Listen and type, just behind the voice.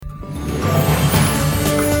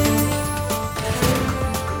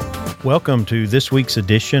Welcome to this week's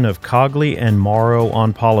edition of Cogley and Morrow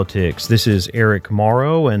on Politics. This is Eric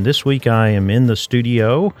Morrow, and this week I am in the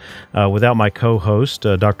studio without my co-host,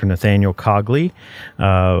 Dr. Nathaniel Cogley.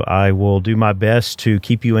 I will do my best to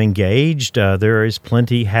keep you engaged. There is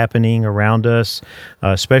plenty happening around us,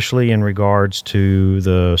 especially in regards to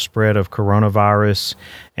the spread of coronavirus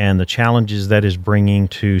and the challenges that is bringing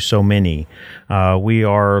to so many. We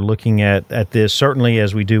are looking at this, certainly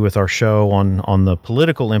as we do with our show, on the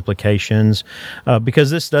political implications, because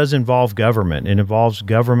this does involve government. It involves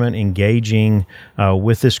government engaging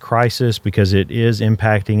with this crisis because it is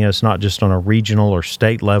impacting us not just on a regional or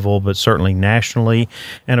state level, but certainly nationally.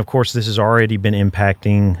 And of course, this has already been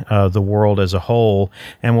impacting the world as a whole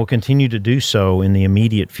and will continue to do so in the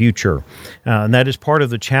immediate future. And that is part of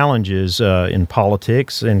the challenges in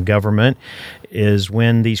politics and government, is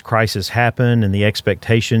when these crises happen and the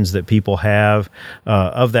expectations that people have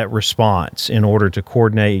of that response in order to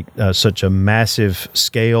coordinate such a massive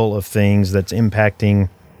scale of things that's impacting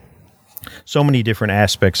so many different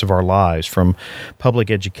aspects of our lives, from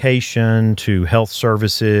public education to health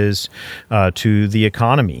services to the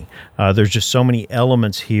economy. There's just so many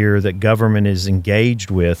elements here that government is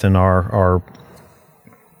engaged with, and our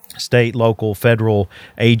state, local, federal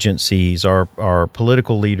agencies, our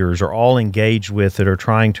political leaders are all engaged with, that are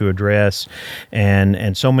trying to address,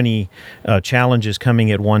 and so many challenges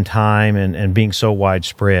coming at one time and being so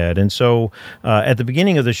widespread. And so at the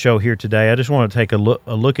beginning of the show here today, I just want to take a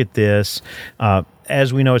look at this.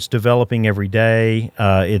 As we know, it's developing every day.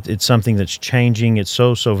 It's something that's changing. It's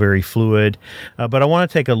so very fluid. But I want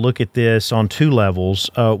to take a look at this on two levels.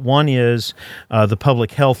 One is the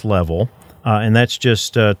public health level, and that's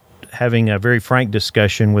just having a very frank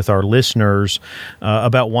discussion with our listeners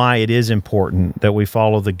about why it is important that we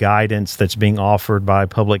follow the guidance that's being offered by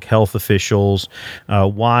public health officials,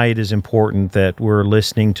 why it is important that we're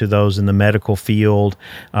listening to those in the medical field,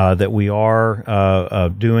 that we are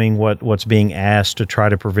doing what's being asked to try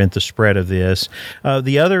to prevent the spread of this.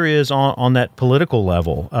 The other is on that political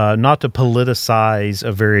level, not to politicize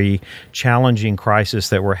a very challenging crisis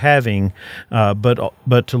that we're having,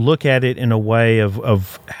 but to look at it in a way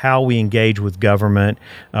of how we engage with government,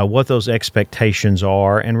 what those expectations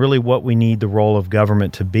are, and really what we need the role of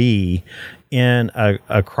government to be in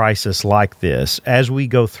a crisis like this. As we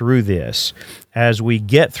go through this, as we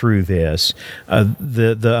get through this,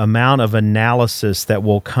 the amount of analysis that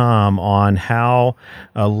will come on how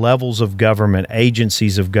levels of government,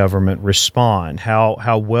 agencies of government respond,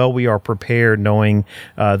 how well we are prepared, knowing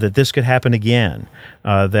that this could happen again,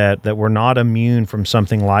 that we're not immune from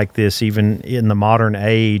something like this, even in the modern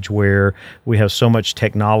age where we have so much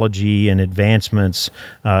technology and advancements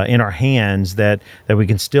in our hands, that we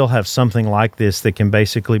can still have something like this that can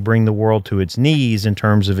basically bring the world to its knees in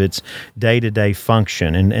terms of its day-to-day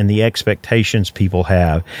function and the expectations people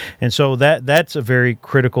have. And so that's a very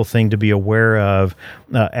critical thing to be aware of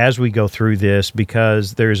as we go through this,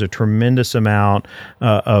 because there's a tremendous amount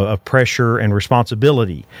of pressure and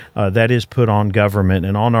responsibility that is put on government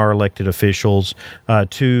and on our elected officials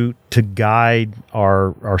to guide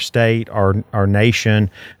our state, our nation,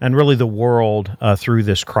 and really the world through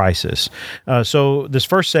this crisis. So this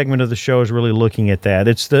first segment of the show is really looking at that.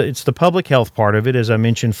 It's the public health part of it, as I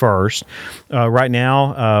mentioned first. Right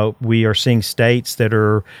now, we are seeing states that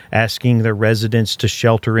are asking their residents to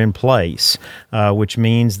shelter in place, which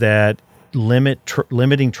means that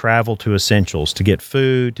limiting travel to essentials, to get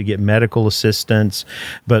food, to get medical assistance.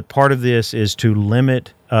 But part of this is to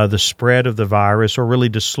limit the spread of the virus, or really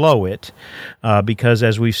to slow it, because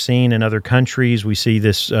as we've seen in other countries, we see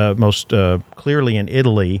this most clearly in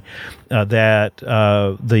Italy, that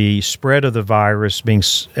the spread of the virus being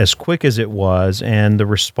as quick as it was and the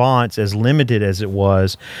response as limited as it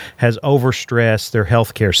was has overstressed their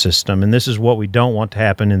healthcare system. And this is what we don't want to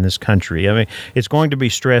happen in this country. I mean, it's going to be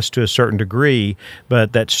stressed to a certain degree,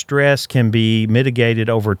 but that stress can be mitigated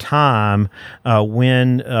over time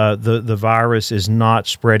when the virus is not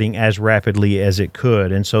spreading as rapidly as it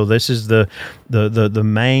could. And so this is the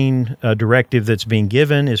main directive that's being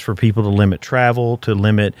given, is for people to limit travel, to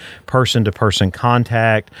limit person-to-person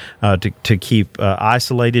contact, to keep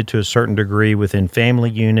isolated to a certain degree within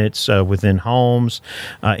family units, within homes,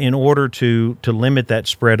 in order to limit that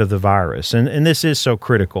spread of the virus. And this is so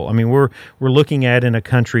critical. I mean, we're looking at, in a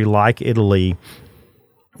country like Italy,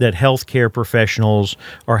 that healthcare professionals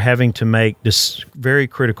are having to make very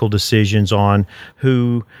critical decisions on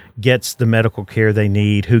who gets the medical care they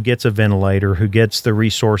need, who gets a ventilator, who gets the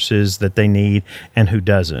resources that they need, and who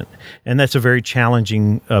doesn't. And that's a very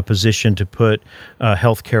challenging position to put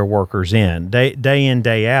healthcare workers in. Day in,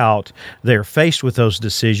 day out, they're faced with those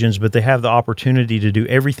decisions, but they have the opportunity to do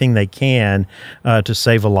everything they can to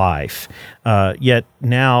save a life. Yet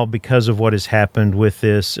now, because of what has happened with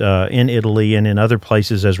this in Italy and in other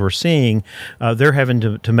places, as we're seeing, they're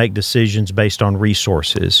having to make decisions based on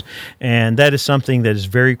resources. And that is something that is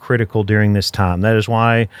very critical during this time. That is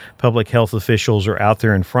why public health officials are out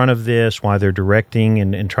there in front of this, why they're directing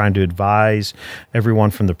and trying to advise everyone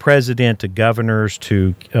from the president to governors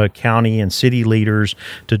to county and city leaders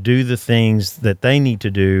to do the things that they need to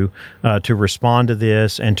do to respond to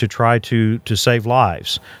this and to try to save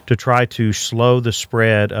lives, to try to slow the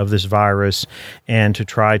spread of this virus and to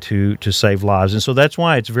try to save lives. And so that's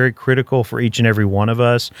why it's very critical for each and every one of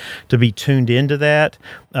us to be tuned into that.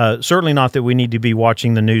 Certainly not that we need to be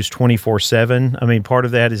watching the news 24/7. I mean, part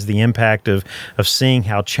of that is the impact of seeing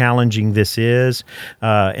how challenging this is.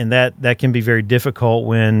 And that can be very difficult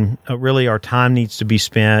when really our time needs to be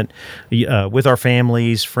spent with our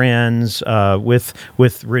families, friends,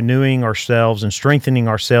 with renewing ourselves and strengthening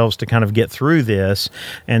ourselves to kind of get through this.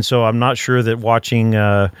 And so I'm not sure that watching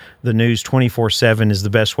the news 24/7 is the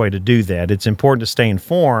best way to do that. It's important to stay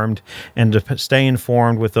informed and to stay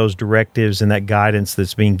informed with those directives and that guidance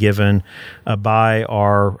that's being given by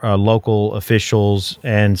our local officials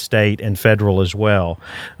and state and federal as well.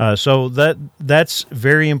 So that's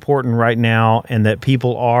very important right now, and that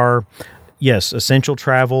people are, yes, essential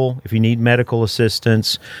travel. If you need medical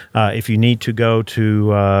assistance, if you need to go to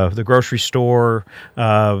the grocery store,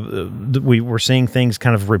 we're seeing things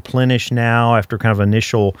kind of replenish now after kind of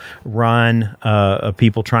initial run of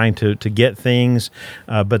people trying to get things.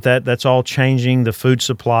 But that's all changing. The food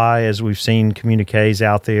supply, as we've seen communiques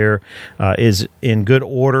out there, is in good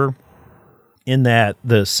order, in that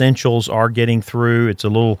the essentials are getting through. It's a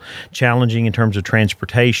little challenging in terms of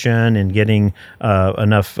transportation and getting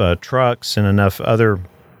enough trucks and enough other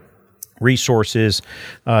resources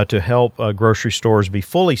to help grocery stores be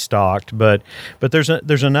fully stocked, but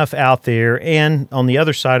there's enough out there. And on the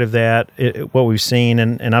other side of that, what we've seen,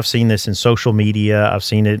 and I've seen this in social media, I've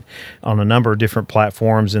seen it on a number of different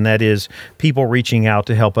platforms, and that is people reaching out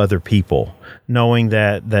to help other people, knowing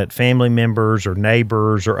that family members or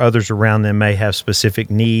neighbors or others around them may have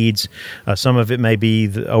specific needs. Some of it may be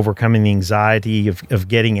overcoming the anxiety of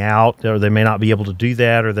getting out, or they may not be able to do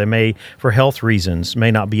that, or they may, for health reasons,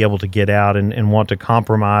 may not be able to get out and want to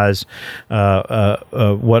compromise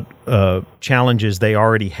what challenges they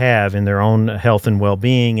already have in their own health and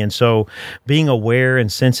well-being. And so being aware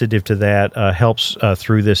and sensitive to that helps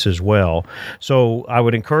through this as well. So I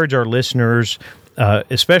would encourage our listeners,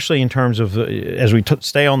 especially in terms of, as we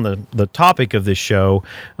stay on the topic of this show,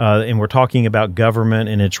 and we're talking about government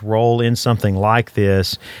and its role in something like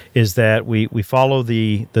this, is that we follow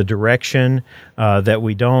the direction, that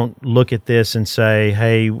we don't look at this and say,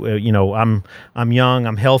 hey, I'm young,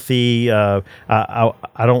 I'm healthy, I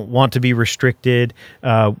don't want to be restricted.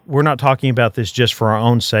 We're not talking about this just for our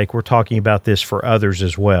own sake. We're talking about this for others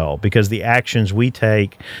as well, because the actions we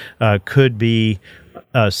take could be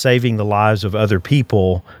saving the lives of other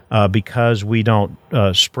people because we don't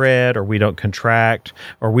spread, or we don't contract,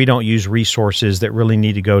 or we don't use resources that really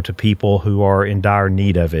need to go to people who are in dire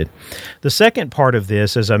need of it. The second part of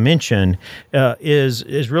this, as I mentioned,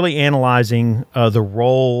 is really analyzing the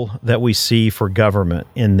role that we see for government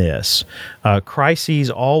in this. Crises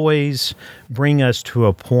always bring us to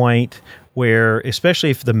a point where, especially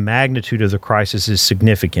if the magnitude of the crisis is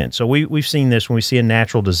significant. So we've seen this when we see a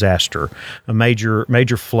natural disaster, a major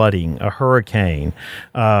flooding, a hurricane.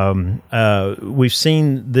 We've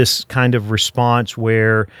seen this kind of response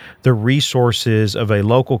where the resources of a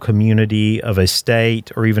local community, of a state,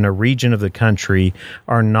 or even a region of the country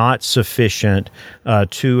are not sufficient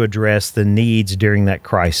to address the needs during that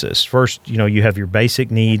crisis. First, you have your basic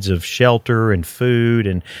needs of shelter and food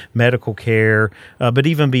and medical care, but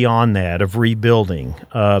even beyond that, of rebuilding,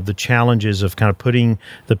 the challenges of kind of putting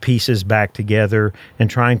the pieces back together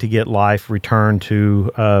and trying to get life returned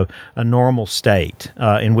to a normal state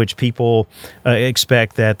in which people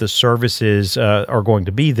expect that the services are going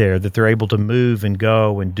to be there, that they're able to move and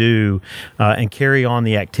go and do and carry on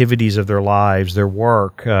the activities of their lives, their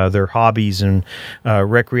work, their hobbies and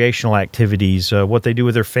recreational activities, what they do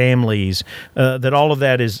with their families, that all of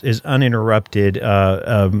that is uninterrupted,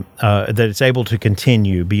 that it's able to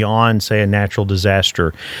continue beyond say, a natural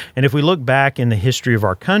disaster. And if we look back in the history of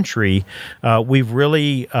our country, we've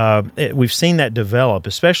seen that develop,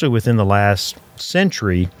 especially within the last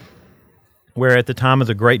century, where at the time of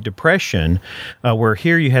the Great Depression, where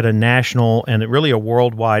here you had a national and really a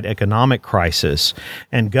worldwide economic crisis,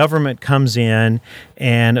 and government comes in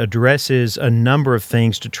and addresses a number of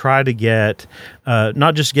things to try to get,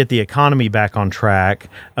 not just get the economy back on track,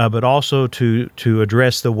 but also to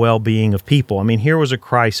address the well-being of people. I mean, here was a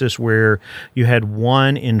crisis where you had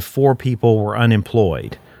 1 in 4 people were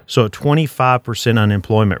unemployed. So a 25%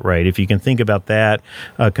 unemployment rate, if you can think about that,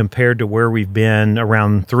 compared to where we've been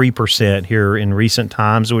around 3% here in recent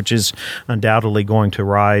times, which is undoubtedly going to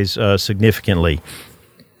rise significantly.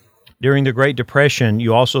 During the Great Depression,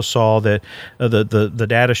 you also saw that the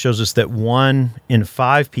data shows us that 1 in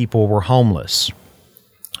 5 people were homeless.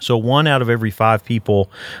 So 1 out of every 5 people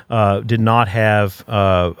did not have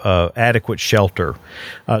adequate shelter.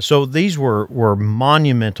 So these were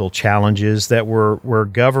monumental challenges that where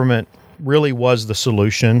government really was the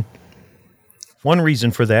solution. One reason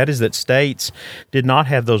for that is that states did not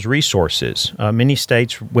have those resources. Many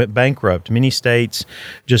states went bankrupt. Many states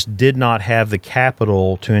just did not have the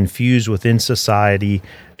capital to infuse within society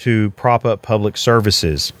to prop up public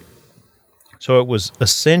services. So it was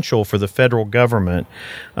essential for the federal government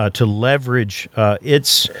to leverage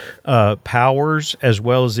its powers as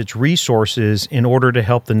well as its resources in order to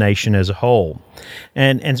help the nation as a whole.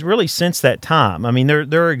 And really since that time, I mean,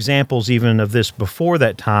 there are examples even of this before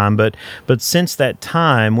that time, but since that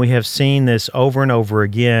time, we have seen this over and over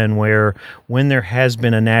again where when there has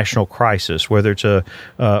been a national crisis, whether it's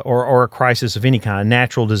or a crisis of any kind, a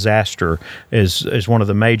natural disaster is one of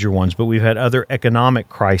the major ones, but we've had other economic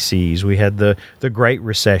crises. We had the Great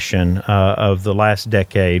Recession of the last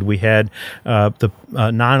decade. We had the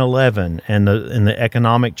 9/11 and the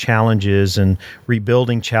economic challenges and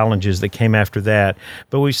rebuilding challenges that came after that.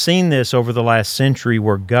 But we've seen this over the last century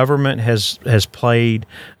where government has played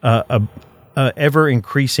a ever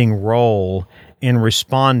increasing role in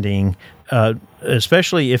responding,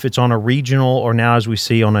 especially if it's on a regional or now, as we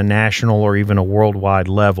see, on a national or even a worldwide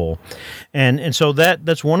level. And so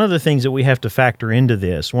that's one of the things that we have to factor into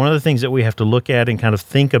this. One of the things that we have to look at and kind of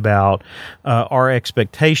think about our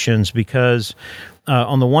expectations, because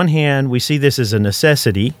on the one hand, we see this as a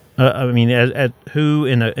necessity. I mean, at who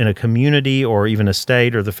in a community or even a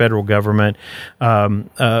state or the federal government,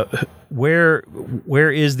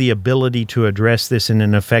 where is the ability to address this in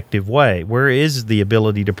an effective way? Where is the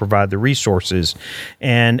ability to provide the resources?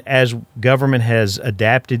 And as government has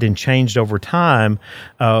adapted and changed over time,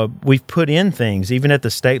 we've put in things, even at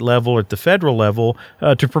the state level, at the federal level,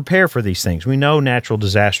 to prepare for these things. We know natural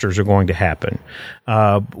disasters are going to happen.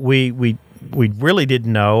 We really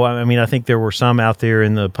didn't know. I mean, I think there were some out there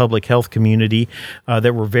in the public health community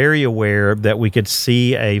that were very aware that we could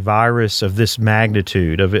see a virus of this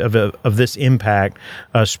magnitude, of this impact,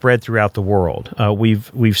 spread throughout the world.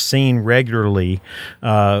 We've seen regularly,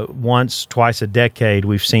 once, twice a decade,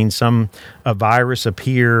 we've seen a virus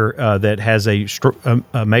appear that has a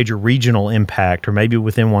major regional impact, or maybe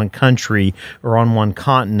within one country or on one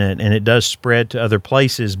continent, and it does spread to other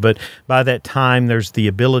places. But by that time, there's the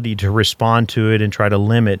ability to respond to it and try to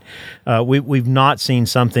limit. We've not seen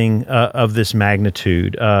something of this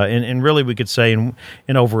magnitude, and really we could say in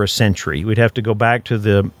over a century. We'd have to go back to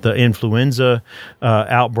the influenza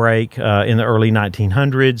outbreak in the early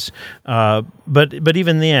 1900s, but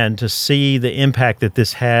even then, to see the impact that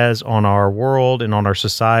this has on our world and on our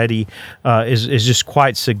society is just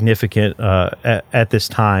quite significant at this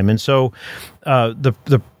time. And so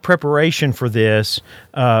the preparation for this,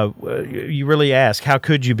 you really ask, how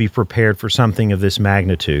could you be prepared for something of this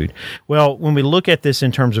magnitude? Well, when we look at this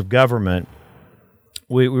in terms of government,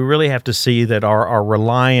 we really have to see that our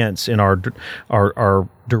reliance in our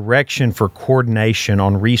direction for coordination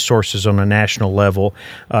on resources on a national level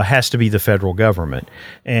has to be the federal government.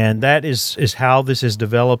 And that is how this has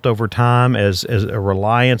developed over time, as a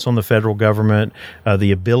reliance on the federal government,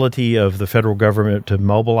 the ability of the federal government to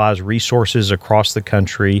mobilize resources across the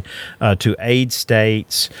country, to aid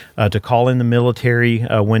states, to call in the military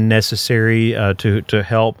when necessary, to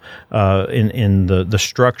help in the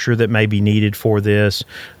structure that may be needed for this,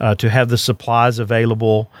 to have the supplies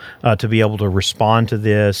available to be able to respond to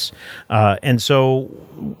this. And so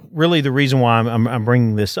really the reason why I'm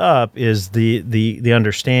bringing this up is the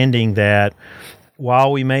understanding that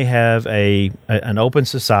while we may have an open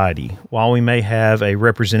society, while we may have a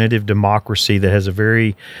representative democracy that has a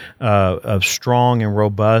very strong and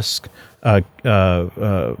robust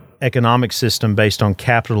economic system based on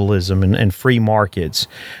capitalism and free markets,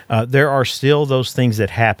 there are still those things that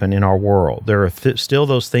happen in our world. There are still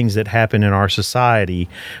those things that happen in our society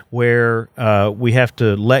where we have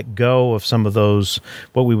to let go of some of those,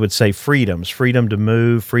 what we would say, freedoms, freedom to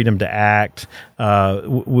move, freedom to act,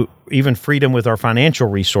 even freedom with our financial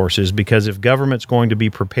resources, because if government's going to be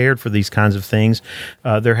prepared for these kinds of things,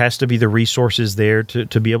 there has to be the resources there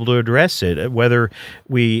to be able to address it, whether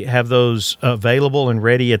we have those available and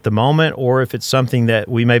ready at the moment, or if it's something that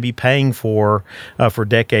we may be paying for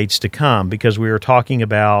decades to come, because we are talking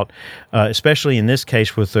about, especially in this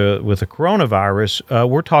case with the coronavirus,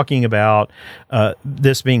 we're talking about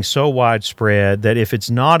this being so widespread that if it's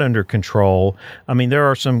not under control, I mean, there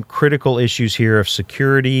are some critical issues here of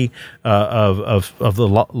security, of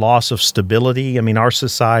the loss of stability. I mean, our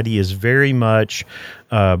society is very much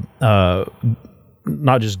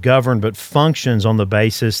not just governed, but functions on the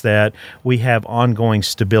basis that we have ongoing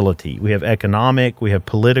stability. We have economic, we have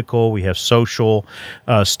political, we have social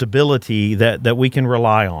stability that we can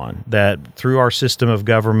rely on, that through our system of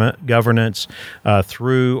governance,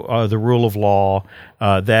 through the rule of law,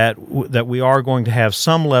 that we are going to have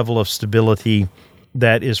some level of stability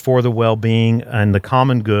that is for the well-being and the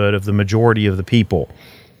common good of the majority of the people.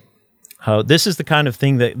 This is the kind of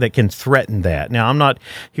thing that can threaten that. Now, I'm not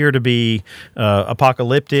here to be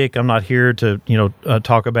apocalyptic. I'm not here to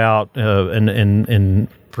talk about and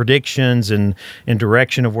predictions and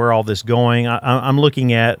direction of where all this going. I'm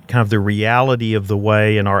looking at kind of the reality of the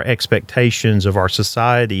way and our expectations of our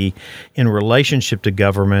society in relationship to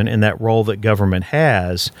government and that role that government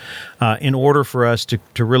has in order for us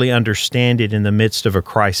to really understand it in the midst of a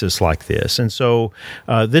crisis like this. And so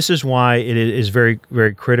this is why it is very,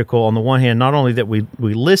 very critical, on the one hand, not only that we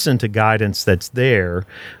listen to guidance that's there,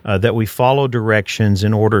 that we follow directions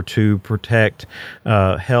in order to protect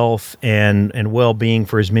health and well-being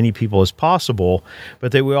for as many people as possible,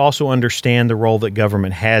 but that we also understand the role that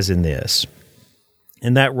government has in this.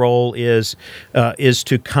 And that role is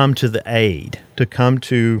to come to the aid, to come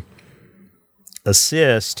to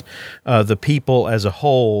assist the people as a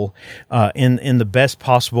whole in the best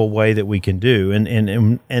possible way that we can do,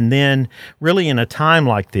 and then really in a time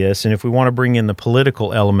like this, and if we want to bring in the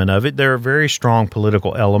political element of it, there are very strong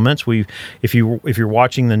political elements. If you're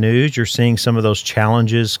watching the news, you're seeing some of those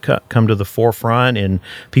challenges come to the forefront, and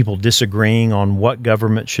people disagreeing on what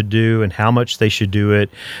government should do and how much they should do it,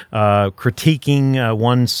 critiquing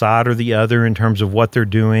one side or the other in terms of what they're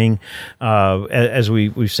doing, as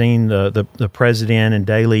we've seen the president and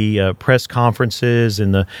daily press conferences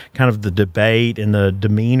and the kind of the debate and the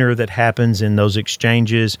demeanor that happens in those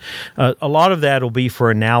exchanges. A lot of that will be for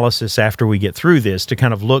analysis after we get through this, to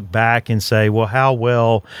kind of look back and say, well, how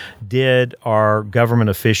well did our government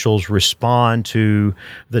officials respond to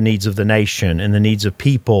the needs of the nation and the needs of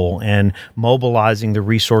people, and mobilizing the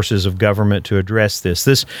resources of government to address this.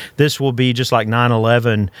 This will be just like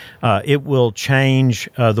 9/11. It will change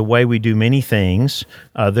the way we do many things.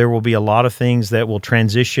 There will be a lot of things that will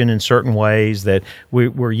transition in certain ways that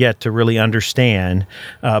we're yet to really understand.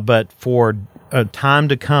 But for time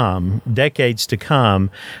to come, decades to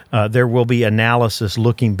come, there will be analysis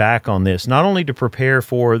looking back on this, not only to prepare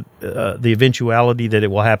for the eventuality that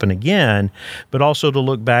it will happen again, but also to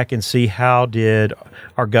look back and see, how did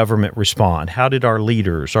our government respond? How did our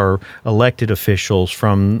leaders, our elected officials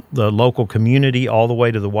from the local community all the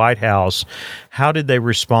way to the White House, how did they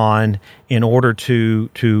respond in order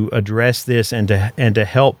to address this and to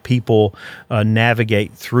help people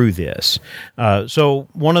navigate through this? So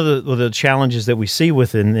one of the challenges that we see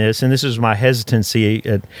within this, and this is my hesitancy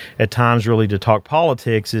at times really to talk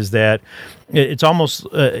politics, is that it's almost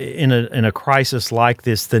in a crisis like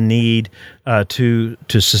this, the need to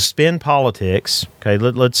suspend politics. Okay,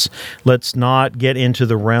 let's not get into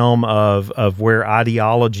the realm of where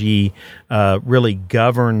ideology really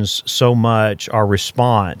governs so much our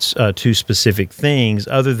response to specific things,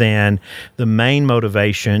 other than the main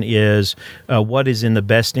motivation is what is in the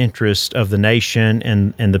best interest of the nation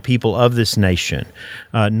and the people of this nation,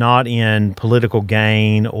 not in political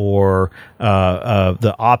gain or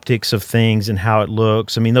the optics of things and how it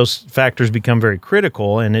looks. I mean, those factors become very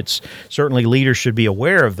critical, and it's certainly leaders should be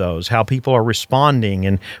aware of those, how people are responding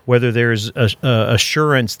and whether there's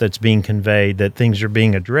assurance that's being conveyed that things are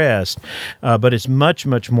being addressed. But it's much,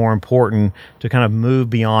 much more important to kind of move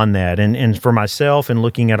beyond that. And for myself, and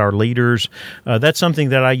looking at our leaders, that's something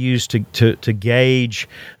that I use to gauge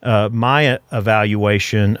my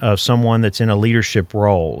evaluation of someone that's in a leadership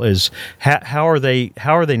role, is how are they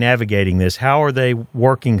navigating this? How are they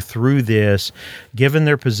working through this, given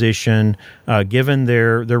their position, given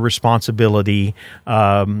their responsibility responsibility,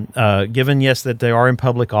 given, yes, that they are in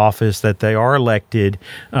public office, that they are elected,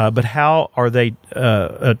 but how are they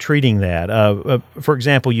treating that? For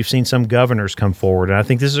example, you've seen some governors come forward, and I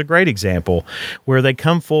think this is a great example, where they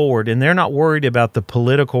come forward and they're not worried about the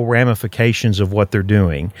political ramifications of what they're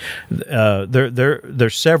doing.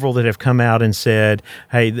 There's several that have come out and said,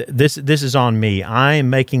 hey, this is on me. I am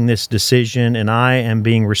making this decision, and I am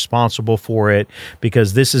being responsible for it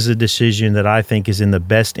because this is a decision that I think is in the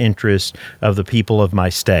best interest of the people of my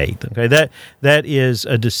state. Okay, that is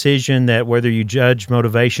a decision that, whether you judge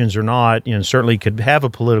motivations or not, certainly could have a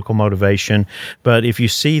political motivation. But if you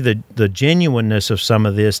see the genuineness of some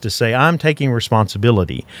of this, to say, I'm taking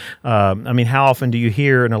responsibility. How often do you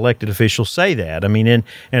hear an elected official say that? In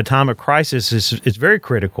a time of crisis, it's very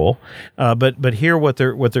critical. But here, what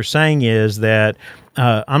they're saying is that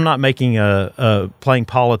I'm not making playing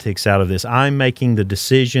politics out of this. I'm making the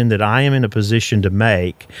decision that I am in a position to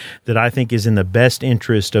make that I think is in the best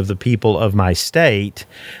interest of the people of my state,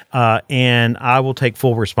 and I will take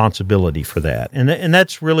full responsibility for that. And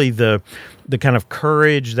that's really the kind of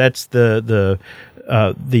courage. That's the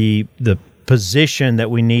position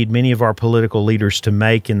that we need many of our political leaders to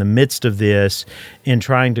make in the midst of this, in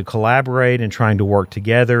trying to collaborate and trying to work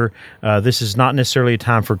together. This is not necessarily a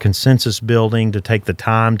time for consensus building, to take the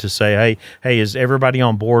time to say, hey, is everybody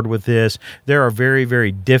on board with this? There are very,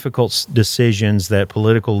 very difficult decisions that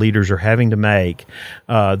political leaders are having to make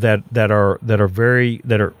that are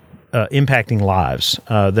impacting lives,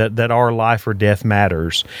 that our life or death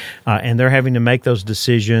matters, and they're having to make those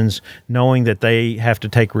decisions knowing that they have to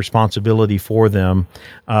take responsibility for them,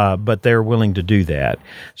 but they're willing to do that.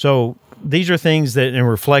 So these are things that, and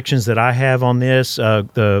reflections that I have on this.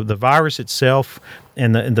 The virus itself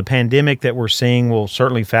and the pandemic that we're seeing will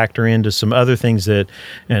certainly factor into some other things and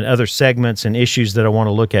other segments and issues that I want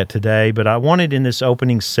to look at today. But I wanted, in this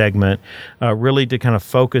opening segment, really to kind of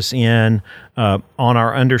focus in on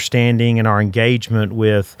our understanding and our engagement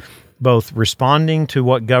with both responding to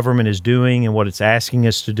what government is doing and what it's asking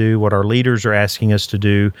us to do, what our leaders are asking us to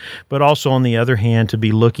do, but also, on the other hand, to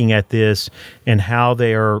be looking at this and how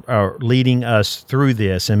they are leading us through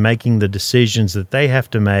this and making the decisions that they have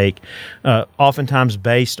to make, oftentimes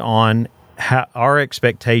based on our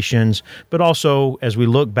expectations, but also, as we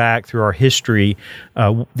look back through our history,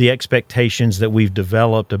 the expectations that we've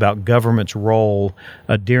developed about government's role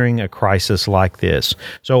during a crisis like this.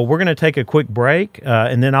 So we're going to take a quick break,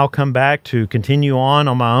 and then I'll come back to continue on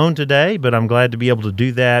my own today, but I'm glad to be able to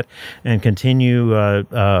do that and continue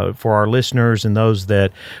for our listeners and those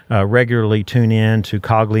that regularly tune in to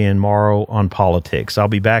Cogley and Morrow on Politics. I'll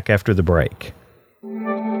be back after the break.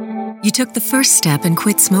 You took the first step and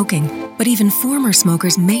quit smoking, but even former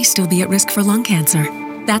smokers may still be at risk for lung cancer.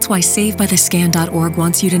 That's why SaveByTheScan.org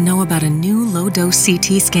wants you to know about a new low-dose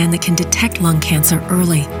CT scan that can detect lung cancer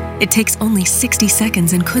early. It takes only 60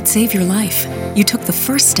 seconds and could save your life. You took the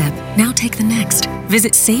first step, now take the next.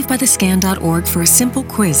 Visit SaveByTheScan.org for a simple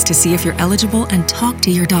quiz to see if you're eligible and talk to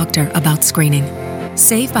your doctor about screening.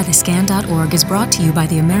 SaveByTheScan.org is brought to you by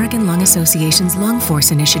the American Lung Association's Lung Force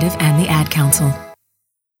Initiative and the Ad Council.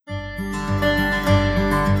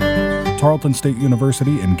 Tarleton State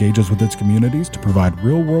University engages with its communities to provide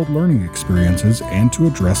real-world learning experiences and to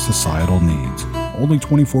address societal needs. Only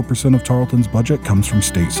 24% of Tarleton's budget comes from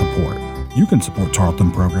state support. You can support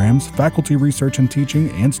Tarleton programs, faculty research and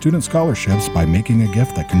teaching, and student scholarships by making a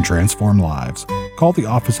gift that can transform lives. Call the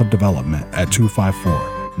Office of Development at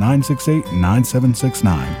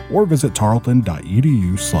 254-968-9769 or visit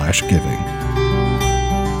tarleton.edu/giving.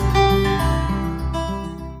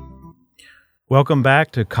 Welcome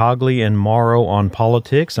back to Cogley and Morrow on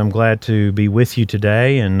Politics. I'm glad to be with you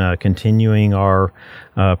today and continuing our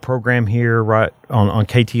program here right on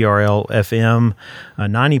KTRL FM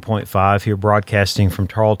 90.5 here, broadcasting from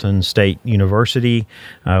Tarleton State University.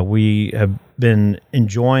 We have been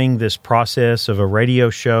enjoying this process of a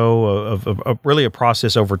radio show, of really a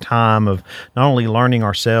process over time of not only learning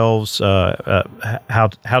ourselves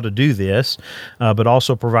how to do this, but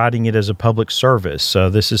also providing it as a public service.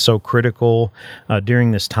 This is so critical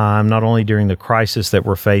during this time, not only during the crisis that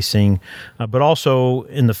we're facing, but also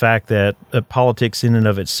in the fact that politics in and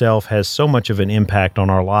of itself has so much of an impact on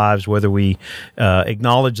our lives, whether we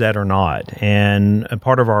acknowledge that or not. And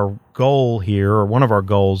part of our goal here, or one of our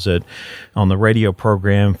goals on the radio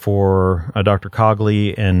program for Dr.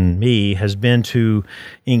 Cogley and me, has been to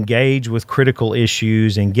engage with critical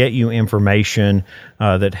issues and get you information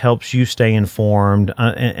that helps you stay informed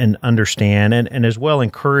and understand, and as well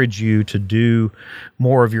encourage you to do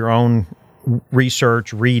more of your own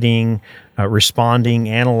research, reading, responding,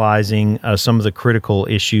 analyzing some of the critical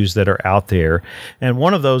issues that are out there. And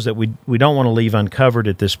one of those that we don't want to leave uncovered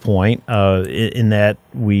at this point, in that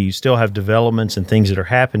we still have developments and things that are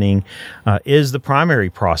happening, is the primary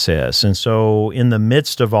process. And so in the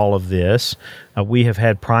midst of all of this, we have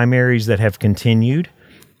had primaries that have continued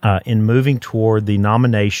in moving toward the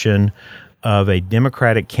nomination of a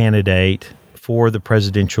Democratic candidate for the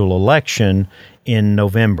presidential election in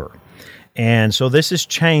November. And so this has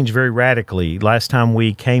changed very radically. Last time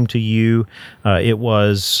we came to you, it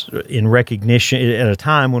was in recognition at a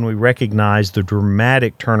time when we recognized the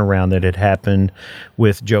dramatic turnaround that had happened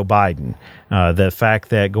with Joe Biden. The fact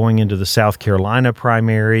that going into the South Carolina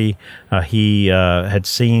primary, he had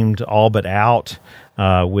seemed all but out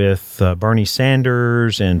with Bernie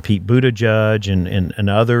Sanders and Pete Buttigieg and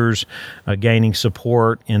others gaining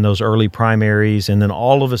support in those early primaries. And then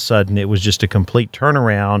all of a sudden, it was just a complete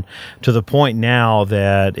turnaround to the point now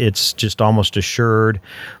that it's just almost assured,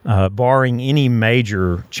 barring any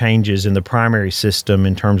major changes in the primary system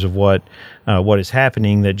in terms of what is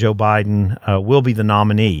happening, that Joe Biden will be the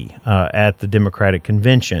nominee at the Democratic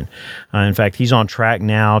convention. In fact, he's on track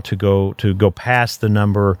now to go past the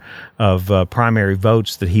number of primary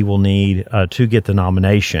votes that he will need to get the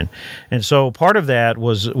nomination. And so part of that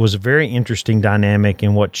was a very interesting dynamic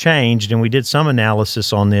in what changed. And we did some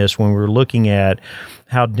analysis on this when we were looking at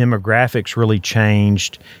how demographics really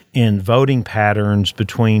changed in voting patterns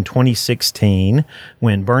between 2016,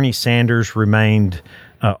 when Bernie Sanders remained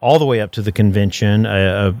all the way up to the convention,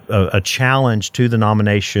 a challenge to the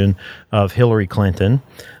nomination of Hillary Clinton,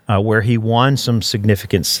 where he won some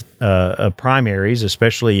significant primaries,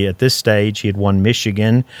 especially at this stage. He had won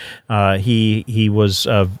Michigan. He was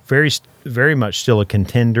very much still a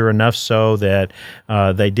contender, enough so that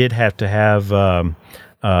they did have to have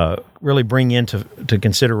really bring into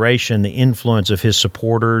consideration the influence of his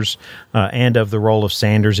supporters and of the role of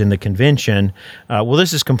Sanders in the convention. Well,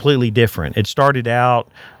 this is completely different. It started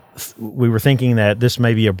out, we were thinking that this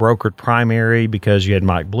may be a brokered primary because you had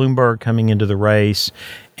Mike Bloomberg coming into the race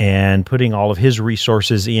and putting all of his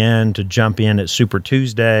resources in to jump in at Super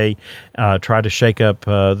Tuesday, try to shake up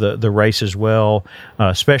the race as well,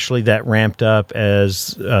 especially that ramped up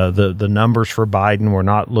as the numbers for Biden were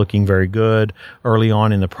not looking very good early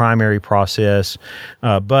on in the primary process.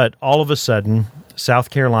 But all of a sudden, South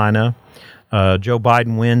Carolina, Joe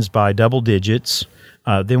Biden wins by double digits.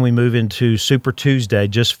 Then we move into Super Tuesday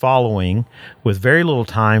just following, with very little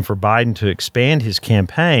time for Biden to expand his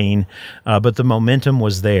campaign, but the momentum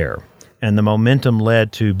was there. And the momentum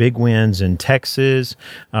led to big wins in Texas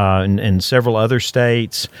and several other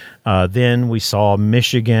states. Then we saw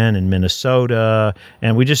Michigan and Minnesota,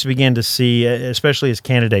 and we just began to see, especially as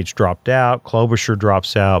candidates dropped out, Klobuchar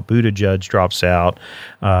drops out, Buttigieg drops out.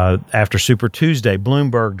 After Super Tuesday,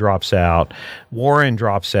 Bloomberg drops out, Warren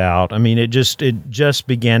drops out. I mean, it just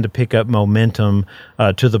began to pick up momentum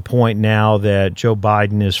to the point now that Joe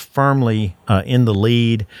Biden is firmly in the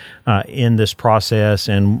lead in this process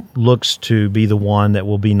and looks to be the one that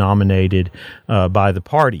will be nominated by the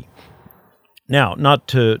party. Now, not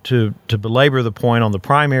to belabor the point on the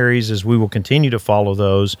primaries, as we will continue to follow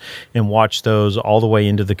those and watch those all the way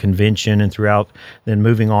into the convention and throughout, then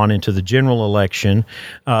moving on into the general election.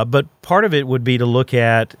 But part of it would be to look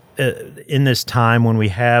at, in this time when we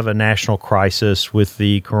have a national crisis with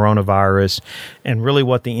the coronavirus, and really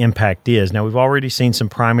what the impact is. Now, we've already seen some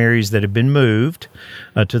primaries that have been moved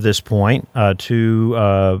to this point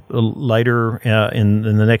to later in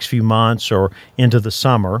the next few months or into the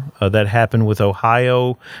summer. That happened with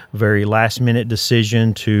Ohio, a very last-minute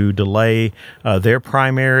decision to delay their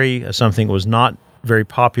primary, something that was not very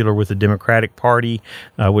popular with the Democratic Party,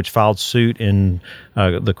 which filed suit in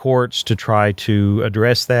the courts to try to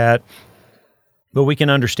address that. But we can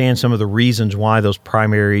understand some of the reasons why those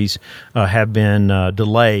primaries have been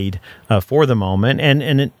delayed for the moment.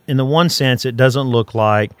 And in the one sense, it doesn't look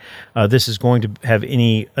like this is going to have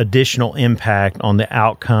any additional impact on the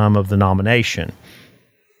outcome of the nomination.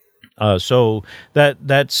 So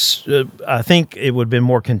that's I think it would have been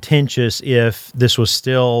more contentious if this was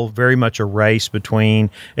still very much a race between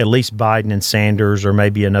at least Biden and Sanders, or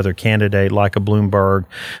maybe another candidate like a Bloomberg.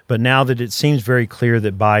 But now that it seems very clear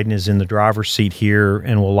that Biden is in the driver's seat here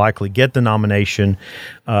and will likely get the nomination,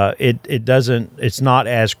 it's not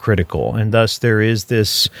as critical, and thus there is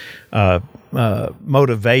this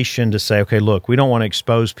motivation to say, okay, look, we don't want to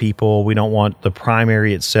expose people. We don't want the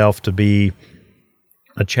primary itself to be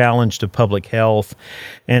a challenge to public health,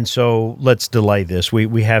 and so let's delay this.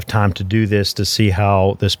 We have time to do this to see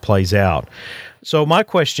how this plays out. So my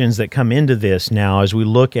questions that come into this now as we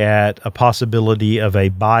look at a possibility of a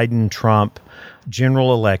Biden-Trump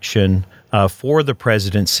general election for the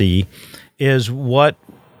presidency is what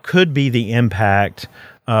could be the impact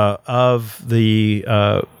of the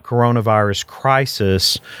coronavirus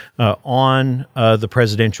crisis on the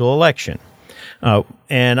presidential election.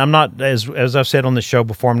 And I'm not, as I've said on the show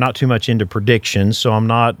before, I'm not too much into predictions,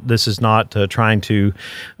 so this is not trying to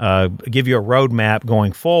give you a roadmap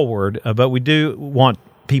going forward, but we do want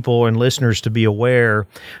people and listeners to be aware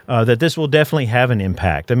that this will definitely have an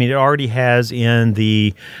impact. I mean, it already has in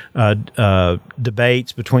the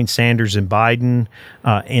debates between Sanders and Biden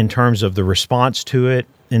in terms of the response to it,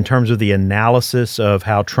 in terms of the analysis of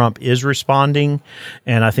how Trump is responding.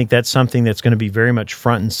 And I think that's something that's going to be very much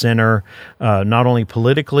front and center, not only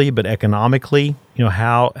politically, but economically. You know,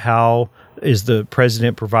 how is the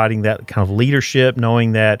president providing that kind of leadership,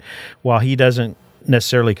 knowing that while he doesn't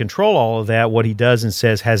necessarily control all of that, what he does and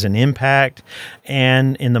says has an impact.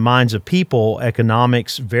 And in the minds of people,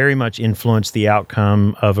 economics very much influence the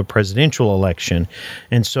outcome of a presidential election.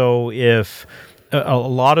 And so if a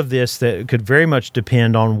lot of this that could very much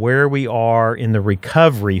depend on where we are in the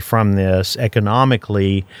recovery from this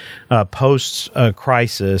economically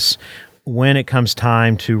post-crisis when it comes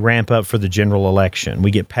time to ramp up for the general election.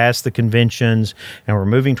 We get past the conventions and we're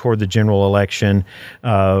moving toward the general election.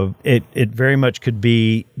 It very much could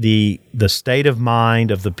be the state of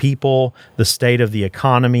mind of the people, the state of the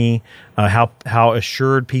economy, how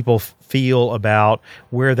assured people feel about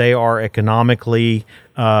where they are economically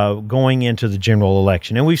going into the general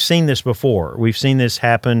election. And we've seen this before. We've seen this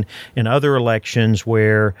happen in other elections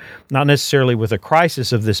where, not necessarily with a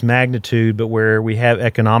crisis of this magnitude, but where we have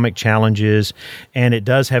economic challenges and it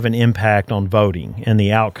does have an impact on voting and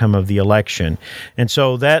the outcome of the election. And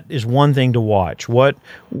so that is one thing to watch. Where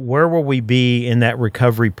will we be in that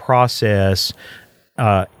recovery process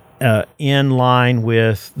in line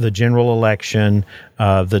with the general election,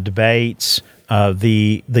 the debates, and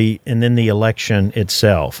then the election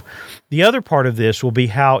itself. The other part of this will be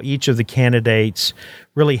how each of the candidates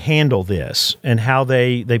really handle this and how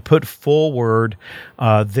they put forward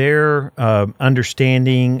their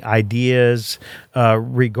understanding, ideas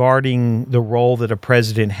regarding the role that a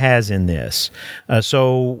president has in this.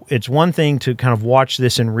 So it's one thing to kind of watch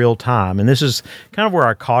this in real time. And this is kind of where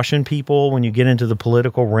I caution people when you get into the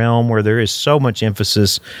political realm where there is so much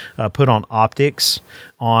emphasis put on optics,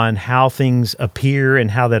 on how things appear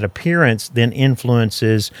and how that appearance then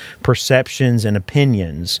influences perceptions and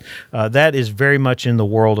opinions. That is very much in the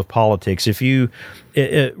world of politics. If you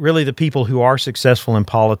really, the people who are successful in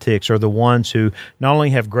politics are the ones who not only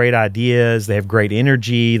have great ideas, they have great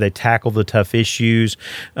energy, they tackle the tough issues,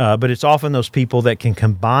 but it's often those people that can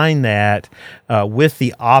combine that with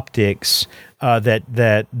the optics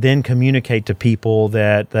that then communicate to people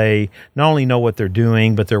that they not only know what they're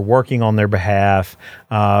doing, but they're working on their behalf,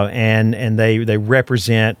 and they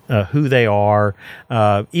represent who they are,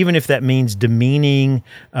 even if that means demeaning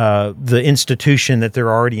the institution that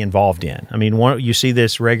they're already involved in. I mean, you see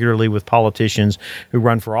this regularly with politicians who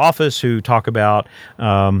run for office who talk about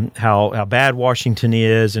how bad Washington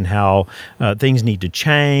is and how things need to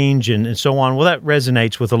change and so on. Well, that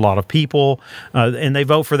resonates with a lot of people, and they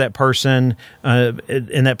vote for that person.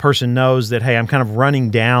 And that person knows that, hey, I'm kind of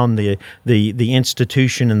running down the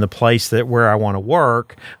institution and the place where I want to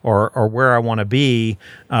work or where I want to be,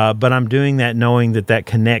 but I'm doing that knowing that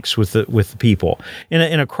connects with the people.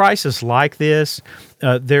 In a crisis like this,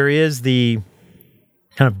 there is the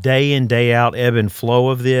kind of day in, day out ebb and flow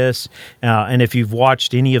of this. And if you've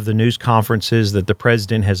watched any of the news conferences that the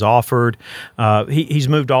president has offered, he's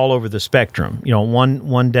moved all over the spectrum. You know,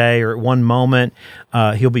 one day or one moment,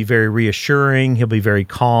 he'll be very reassuring. He'll be very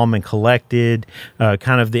calm and collected,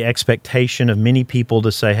 kind of the expectation of many people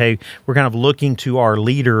to say, hey, we're kind of looking to our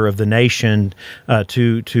leader of the nation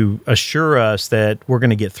to assure us that we're going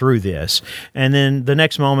to get through this. And then the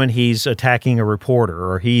next moment he's attacking a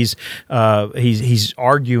reporter or he's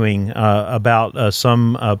arguing about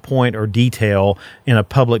some point or detail in a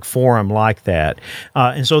public forum like that.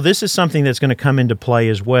 And so this is something that's going to come into play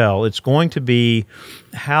as well. It's going to be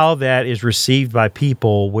how that is received by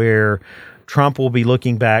people, where Trump will be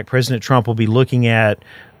looking back, President Trump will be looking at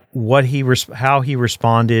how he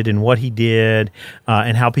responded and what he did,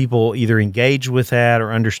 and how people either engage with that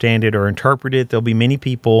or understand it or interpret it. There'll be many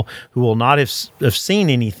people who will not have seen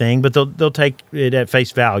anything, but they'll take it at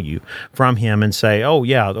face value from him and say, oh,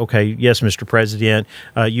 yeah, okay, yes, Mr. President,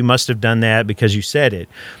 you must have done that because you said it.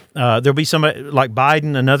 there'll be somebody like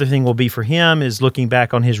Biden. Another thing will be for him is looking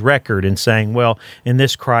back on his record and saying, well, in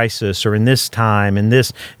this crisis or in this time and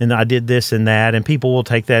I did this and that, and people will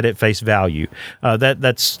take that at face value.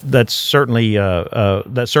 That's certainly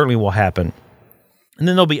that certainly will happen. And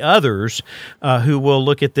then there'll be others who will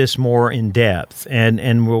look at this more in depth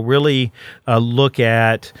and will really look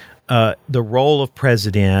at the role of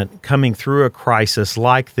president coming through a crisis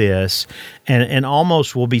like this, and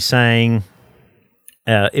almost will be saying,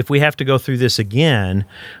 if we have to go through this again,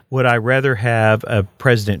 would I rather have a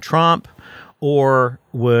President Trump, or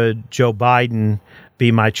would Joe Biden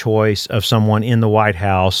be my choice of someone in the White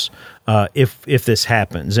House if this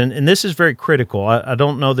happens? And this is very critical. I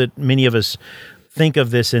don't know that many of us think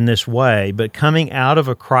of this in this way, but coming out of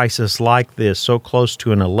a crisis like this, so close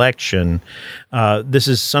to an election, this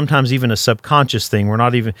is sometimes even a subconscious thing. We're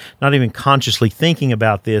not even consciously thinking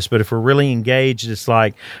about this, but if we're really engaged, it's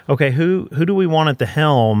like, okay, who do we want at the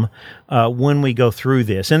helm when we go through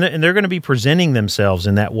this? And they're going to be presenting themselves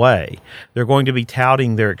in that way. They're going to be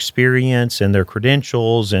touting their experience and their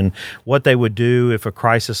credentials and what they would do if a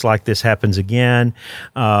crisis like this happens again.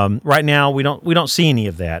 Right now, we don't see any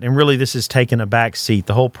of that, and really, this has taken a back seat.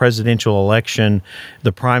 The whole presidential election,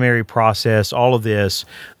 the primary process, all of this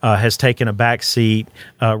has taken a back seat,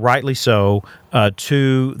 rightly so,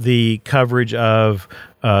 to the coverage of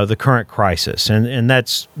the current crisis, and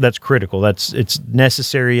that's critical. It's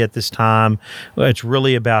necessary at this time. It's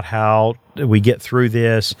really about how we get through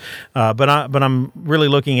this. But I'm really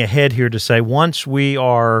looking ahead here to say, once we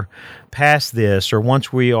are past this, or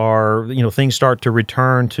once we are, things start to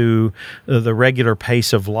return to the regular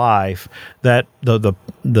pace of life, that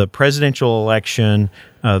the presidential election,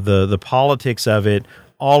 the politics of it,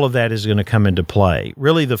 all of that is going to come into play.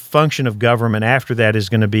 Really, the function of government after that is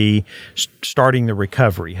going to be starting the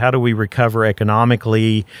recovery. How do we recover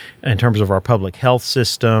economically in terms of our public health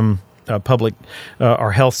system,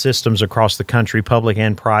 our health systems across the country, public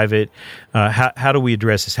and private? How do we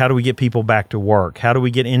address this? How do we get people back to work? How do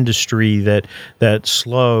we get industry that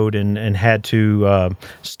slowed and had to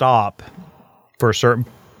stop for a certain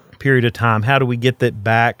period of time? How do we get that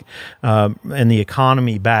back and the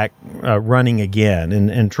economy back running again?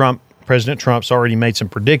 And President Trump's already made some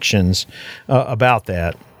predictions about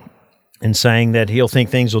that, and saying that he'll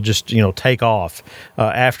think things will just take off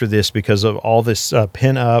after this because of all this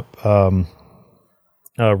pent up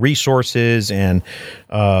resources and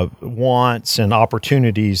wants and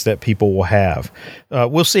opportunities that people will have.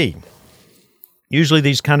 We'll see. Usually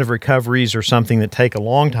these kind of recoveries are something that take a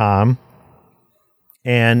long time,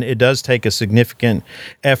 and it does take a significant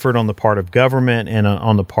effort on the part of government and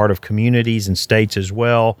on the part of communities and states as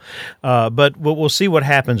well. But we'll see what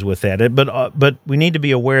happens with that. But we need to be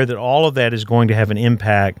aware that all of that is going to have an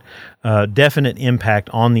impact, definite impact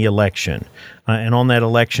on the election and on that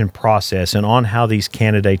election process and on how these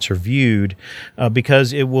candidates are viewed,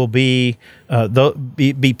 because it will be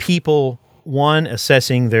people, one,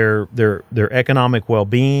 assessing their economic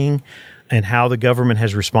well-being and how the government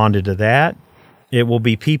has responded to that. It will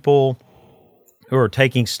be people who are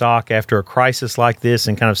taking stock after a crisis like this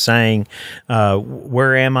and kind of saying,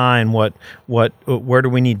 where am I and where do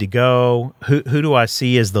we need to go? Who do I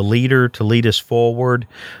see as the leader to lead us forward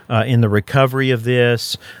in the recovery of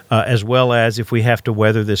this, as well as if we have to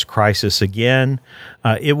weather this crisis again?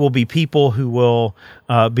 It will be people who will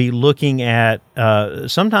be looking at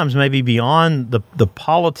sometimes maybe beyond the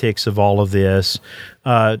politics of all of this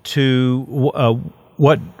to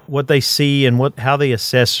what they see and how they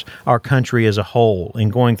assess our country as a whole in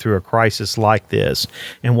going through a crisis like this,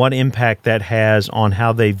 and what impact that has on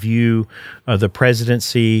how they view the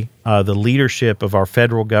presidency, the leadership of our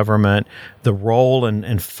federal government, the role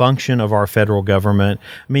and function of our federal government.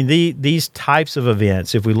 I mean, these types of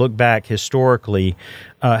events, if we look back historically,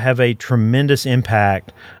 have a tremendous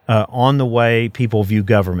impact on the way people view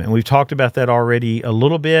government. And we've talked about that already a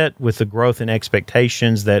little bit with the growth in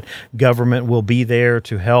expectations that government will be there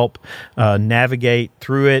to help navigate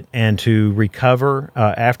through it and to recover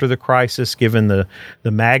after the crisis, given the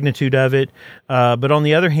magnitude of it. But on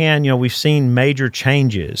the other hand, we've seen major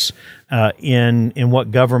changes in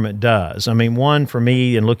what government does. I mean, one for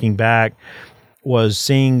me, in looking back, was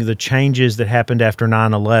seeing the changes that happened after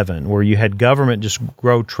 9/11, where you had government just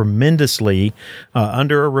grow tremendously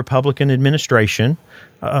under a Republican administration.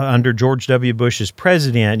 under George W. Bush as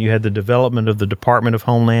president, you had the development of the Department of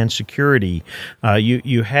Homeland Security.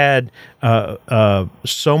 You had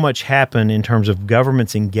so much happen in terms of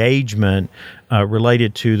government's engagement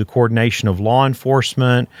related to the coordination of law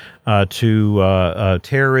enforcement, to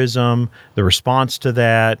terrorism, the response to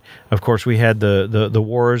that. Of course, we had the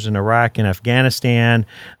wars in Iraq and Afghanistan.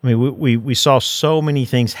 I mean, we saw so many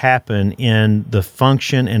things happen in the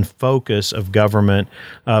function and focus of government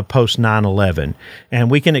post 9/11, and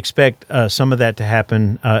we can expect some of that to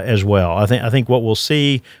happen as well. I think what we'll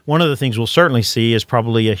see, one of the things we'll certainly see, is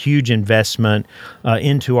probably a huge investment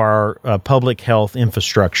into our public health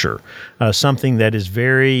infrastructure, something that is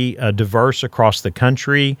very diverse across the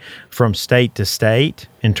country, from state to state,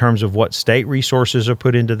 in terms of what state resources are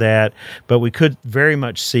put into that. But we could very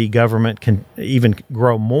much see government can even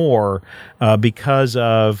grow more because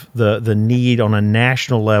of the need on a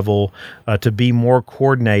national level to be more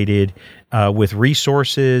coordinated with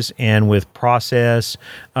resources and with process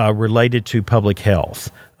related to public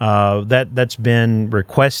health. That's been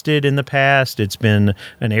requested in the past. It's been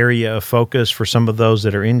an area of focus for some of those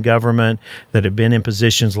that are in government that have been in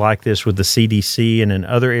positions like this with the CDC and in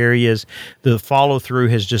other areas. The follow through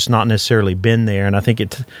has just not necessarily been there, and I think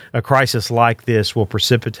a crisis like this will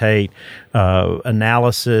precipitate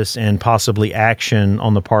analysis and possibly action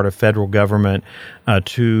on the part of federal government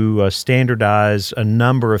to standardize a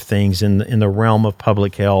number of things in the realm of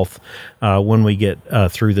public health when we get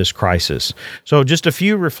through this crisis. So just a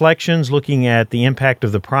few reflections looking at the impact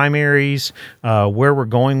of the primaries, where we're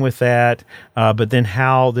going with that, but then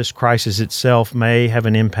how this crisis itself may have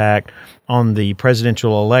an impact on the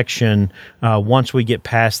presidential election once we get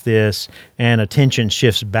past this and attention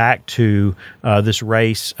shifts back to this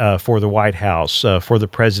race for the White House, for the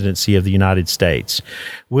presidency of the United States.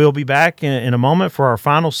 We'll be back in a moment for our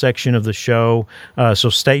final section of the show, so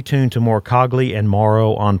stay tuned to more Cogley and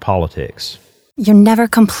Morrow on politics. You're never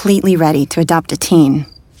completely ready to adopt a teen.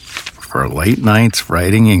 For late nights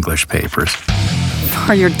writing English papers.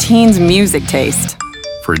 For your teen's music taste.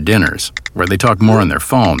 For dinners where they talk more on their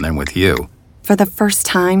phone than with you. For the first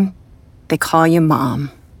time, they call you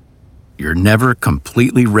Mom. You're never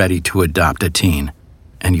completely ready to adopt a teen,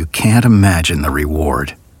 and you can't imagine the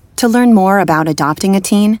reward. To learn more about adopting a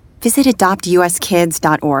teen, visit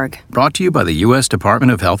adoptuskids.org. Brought to you by the U.S.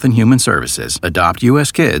 Department of Health and Human Services, Adopt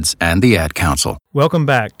U.S. Kids, and the Ad Council. Welcome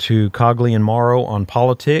back to Cogley and Morrow on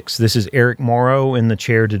Politics. This is Eric Morrow in the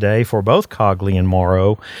chair today for both Cogley and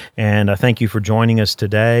Morrow, and I thank you for joining us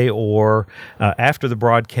today or after the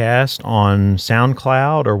broadcast on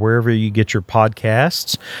SoundCloud or wherever you get your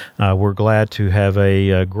podcasts. We're glad to have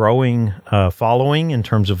a growing following in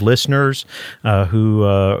terms of listeners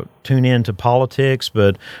who tune in to politics,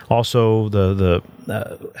 but also the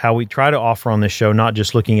how we try to offer on this show, not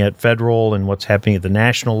just looking at federal and what's happening at the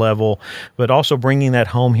national level, but also bringing that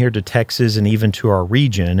home here to Texas and even to our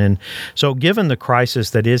region. And so given the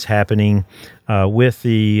crisis that is happening with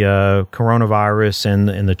the coronavirus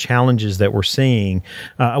and the challenges that we're seeing,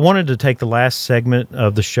 I wanted to take the last segment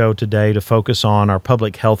of the show today to focus on our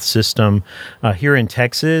public health system here in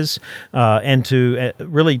Texas and to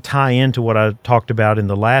really tie into what I talked about in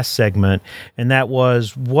the last segment, and that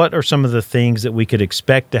was what are some of the things that we could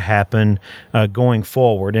expect to happen going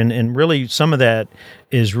forward. And really some of that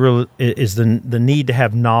is the need to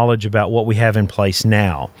have knowledge about what we have in place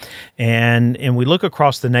now. And we look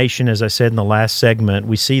across the nation, as I said in the last segment,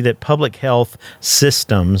 we see that public health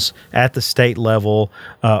systems at the state level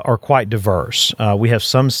are quite diverse. We have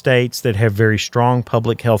some states that have very strong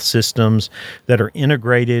public health systems that are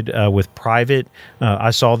integrated with private.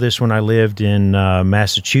 I saw this when I lived in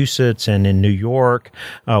Massachusetts and in New York,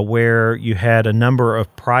 where you had a number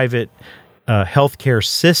of private healthcare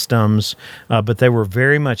systems, but they were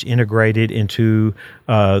very much integrated into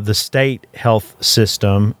the state health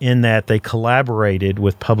system in that they collaborated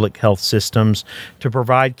with public health systems to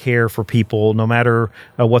provide care for people no matter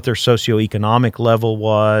what their socioeconomic level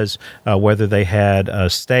was, whether they had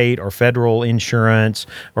state or federal insurance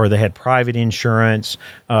or they had private insurance.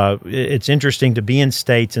 It's interesting to be in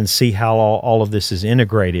states and see how all of this is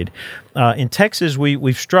integrated. In Texas,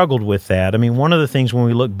 we've struggled with that. I mean, one of the things when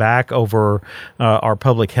we look back over our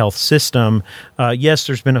public health system, yes,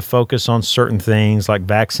 there's been a focus on certain things like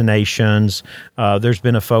vaccinations. There's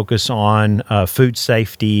been a focus on food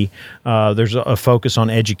safety. There's a focus on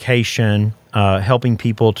education. helping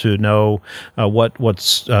people to know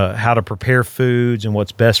what's how to prepare foods and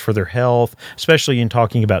what's best for their health, especially in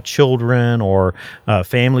talking about children or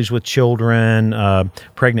families with children,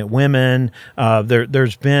 pregnant women.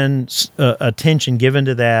 There's been attention given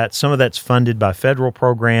to that. Some of that's funded by federal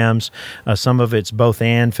programs. Some of it's both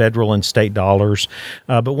and federal and state dollars.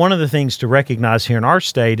 But one of the things to recognize here in our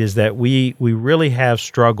state is that we really have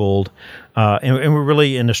struggled, and we're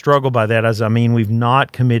really in a struggle by that, as I mean, we've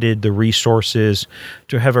not committed the resources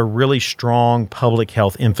to have a really strong public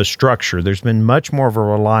health infrastructure. There's been much more of a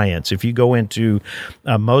reliance. If you go into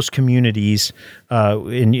most communities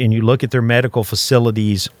and you look at their medical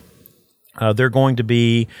facilities, they're going to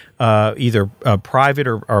be either private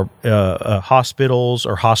or hospitals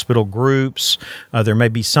or hospital groups. There may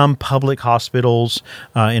be some public hospitals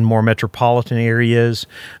in more metropolitan areas,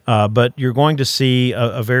 but you're going to see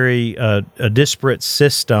a very disparate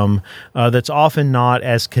system that's often not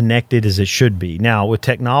as connected as it should be. Now, with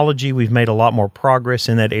technology, we've made a lot more progress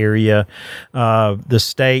in that area. The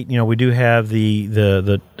state, we do have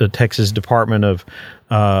the Texas Department of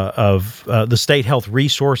the state health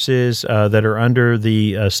resources that are under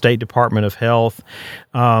the State Department of Health.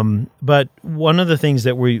 But one of the things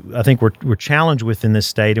that I think we're challenged with in this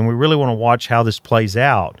state, and we really want to watch how this plays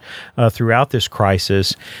out throughout this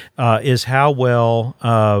crisis, is how well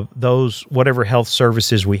those whatever health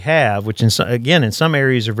services we have, which in some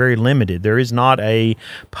areas are very limited. There is not a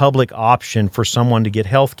public option for someone to get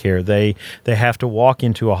health care. They have to walk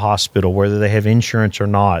into a hospital, whether they have insurance or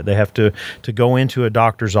not. They have to go into a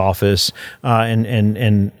doctor's office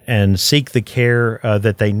and seek the care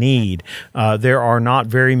that they need. There are not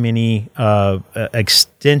very many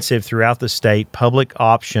extensive throughout the state public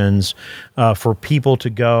options for people to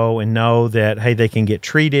go and know that, hey, they can get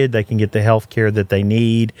treated, they can get the health care that they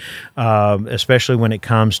need, especially when it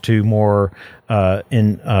comes to more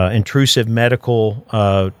intrusive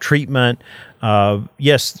medical treatment.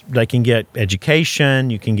 Yes, they can get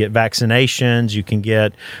education, you can get vaccinations, you can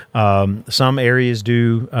get some areas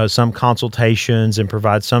do some consultations and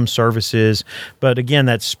provide some services, but again,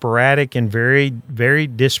 that's sporadic and very, very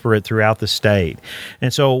disparate throughout the state.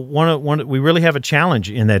 And so we really have a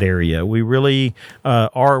challenge in that area. We really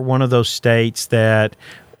are one of those states that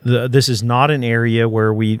this is not an area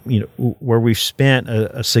where we've spent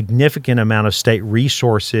a significant amount of state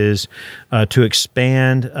resources to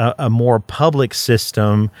expand a more public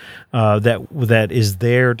system that is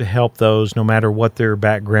there to help those, no matter what their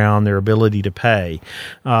background, their ability to pay.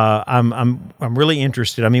 I'm really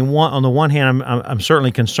interested. I mean, on the one hand, I'm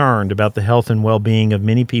certainly concerned about the health and well-being of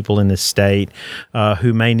many people in this state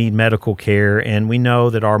who may need medical care, and we know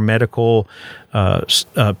that our medical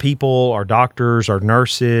people, our doctors, our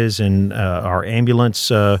nurses, and our ambulance,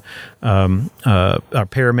 our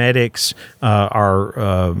paramedics,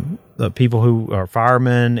 our people who are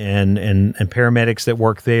firemen and paramedics that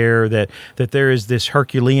work there, that there is this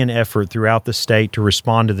Herculean effort throughout the state to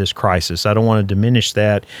respond to this crisis. I don't want to diminish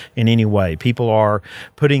that in any way. People are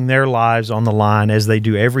putting their lives on the line, as they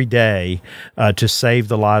do every day, to save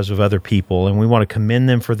the lives of other people, and we want to commend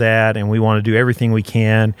them for that, and we want to do everything we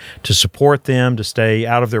can to support them, to stay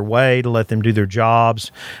out of their way, to let them do their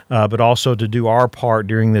jobs, but also to do our part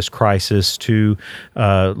during this crisis to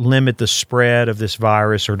limit the spread of this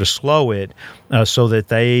virus, or to slow it, so that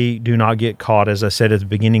they do not get caught, as I said at the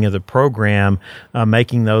beginning of the program,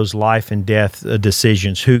 making those life and death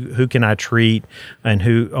decisions. Who can I treat, and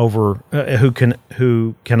who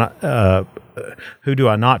do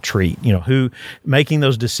I not treat? Who making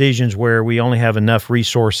those decisions where we only have enough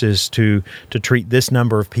resources to treat this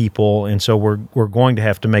number of people, and so we're going to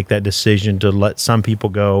have to make that decision to let some people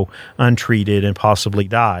go untreated and possibly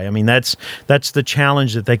die. I mean, that's the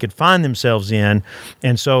challenge that they could find themselves in,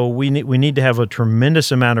 and so we need to have a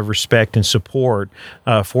tremendous amount of respect and support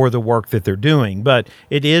for the work that they're doing. But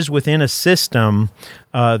it is within a system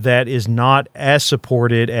that is not as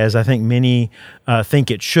supported as I think many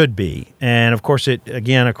think it should be. And of course,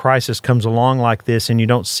 a crisis comes along like this, and you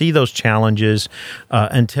don't see those challenges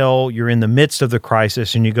until you're in the midst of the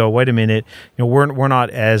crisis, and you go, wait a minute, we're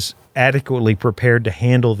not as adequately prepared to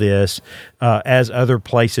handle this as other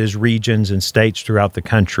places, regions, and states throughout the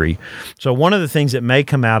country. So one of the things that may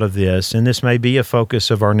come out of this, and this may be a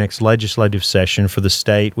focus of our next legislative session for the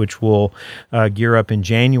state, which will gear up in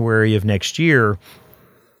January of next year,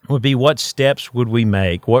 would be what steps would we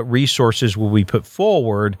make, what resources would we put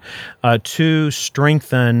forward to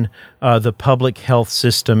strengthen the public health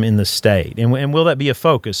system in the state, and will that be a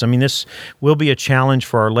focus? I mean, this will be a challenge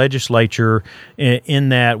for our legislature in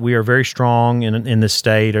that we are very strong in the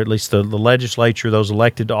state, or at least the legislature, those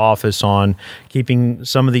elected to office, on keeping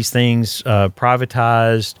some of these things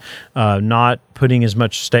privatized, not putting as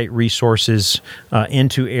much state resources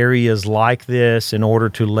into areas like this in order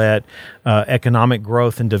to let economic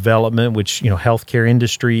growth and development, which healthcare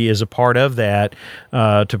industry is a part of that,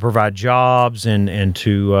 to provide jobs and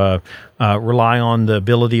to rely on the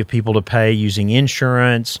ability of people to pay using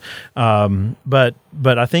insurance.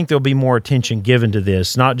 But I think there'll be more attention given to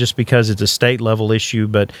this, not just because it's a state level issue,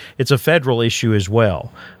 but it's a federal issue as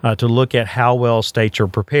well, to look at how well states are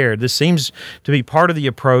prepared. This seems to be part of the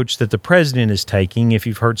approach that the president is taking. If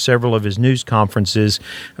you've heard several of his news conferences,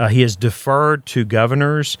 he has deferred to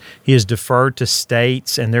governors, he has deferred to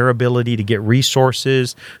states and their ability to get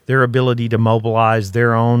resources, their ability to mobilize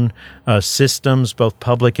their own systems, both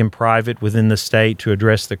public and private, within the state to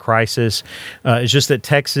address the crisis. It's just that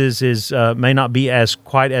Texas may not be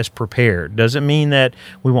quite as prepared. Doesn't mean that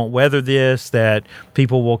we won't weather this, that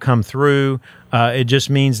people will come through. It just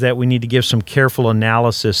means that we need to give some careful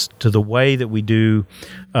analysis to the way that we do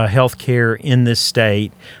healthcare in this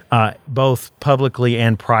state, both publicly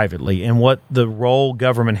and privately, and what the role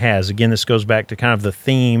government has. Again, this goes back to kind of the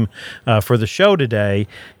theme for the show today,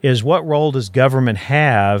 is what role does government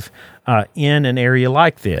have in an area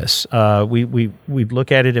like this? We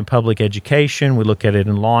look at it in public education, we look at it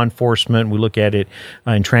in law enforcement, we look at it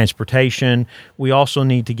in transportation. We also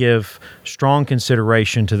need to give strong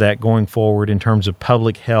consideration to that going forward in terms of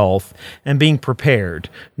public health and being prepared,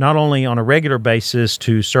 not only on a regular basis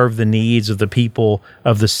to serve the needs of the people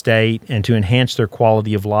of the state and to enhance their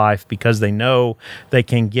quality of life because they know they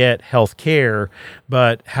can get health care,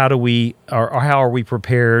 but how are we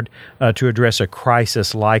prepared to address a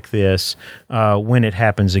crisis like this when it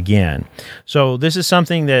happens again? So this is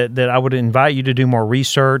something that I would invite you to do more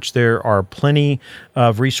research. There are plenty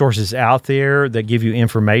of resources out there that give you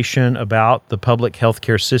information about the public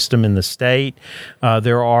healthcare system in the state.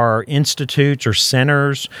 There are institutes or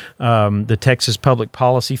centers. The Texas Public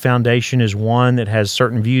Policy Foundation is one that has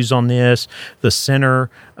certain views on this. The Center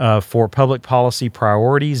for Public Policy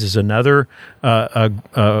Priorities is another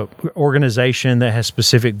organization that has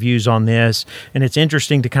specific views on this. And it's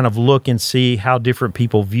interesting to kind of look and see how different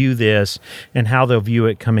people view this and how they'll view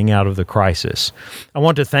it coming out of the crisis. I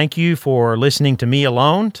want to thank you for listening to me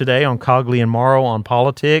alone today on Cogley and Morrow on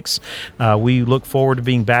Politics. We look forward to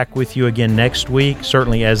being back with you again next week,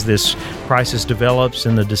 certainly as this crisis develops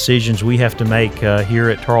and the decisions we have to make here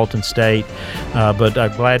at Tarleton State. But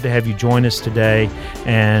I'm glad to have you join us today,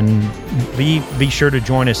 and be sure to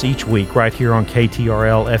join us each week right here on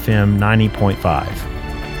KTRL FM 90.5.